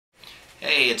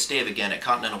Hey, it's Dave again at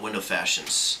Continental Window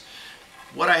Fashions.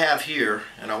 What I have here,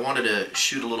 and I wanted to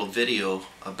shoot a little video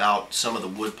about some of the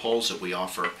wood poles that we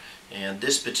offer. And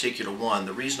this particular one,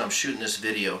 the reason I'm shooting this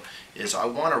video is I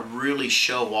want to really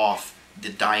show off the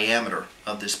diameter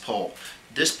of this pole.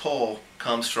 This pole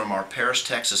comes from our Paris,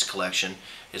 Texas collection.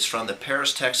 It's from the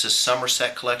Paris, Texas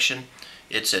Somerset Collection.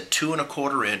 It's a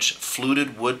 2¼ inch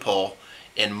fluted wood pole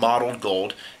in mottled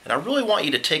gold. And I really want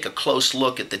you to take a close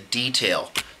look at the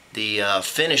detail. The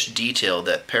finished detail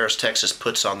that Paris, Texas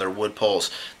puts on their wood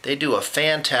poles. They do a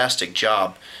fantastic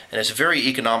job, and it's very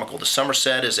economical. The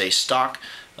Somerset is a stock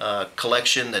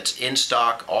collection that's in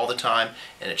stock all the time,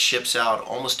 and it ships out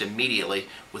almost immediately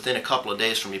within a couple of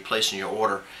days from you placing your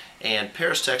order. And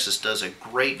Paris, Texas does a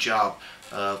great job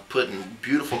of putting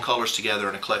beautiful colors together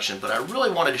in a collection. But I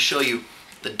really wanted to show you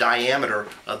the diameter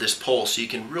of this pole so you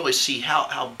can really see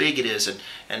how big it is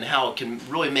and how it can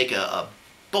really make a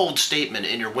bold statement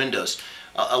in your windows.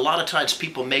 A lot of times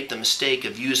people make the mistake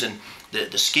of using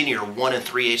the skinnier 1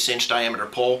 3/8 inch diameter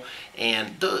pole,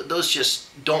 and those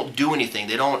just don't do anything.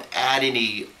 They don't add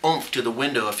any oomph to the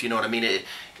window, if you know what I mean.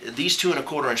 These 2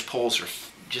 1/4 inch poles are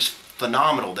just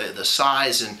phenomenal. The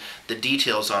size and the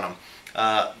details on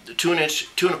them. The 2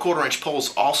 1/4 inch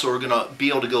poles also are going to be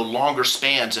able to go longer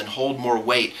spans and hold more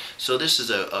weight. So this is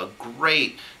a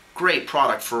great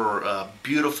product for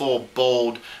beautiful,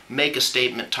 bold, make a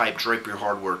statement type drapery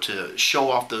hardware to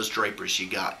show off those draperies you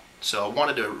got. So I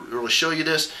wanted to really show you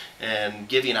this and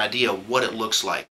give you an idea of what it looks like.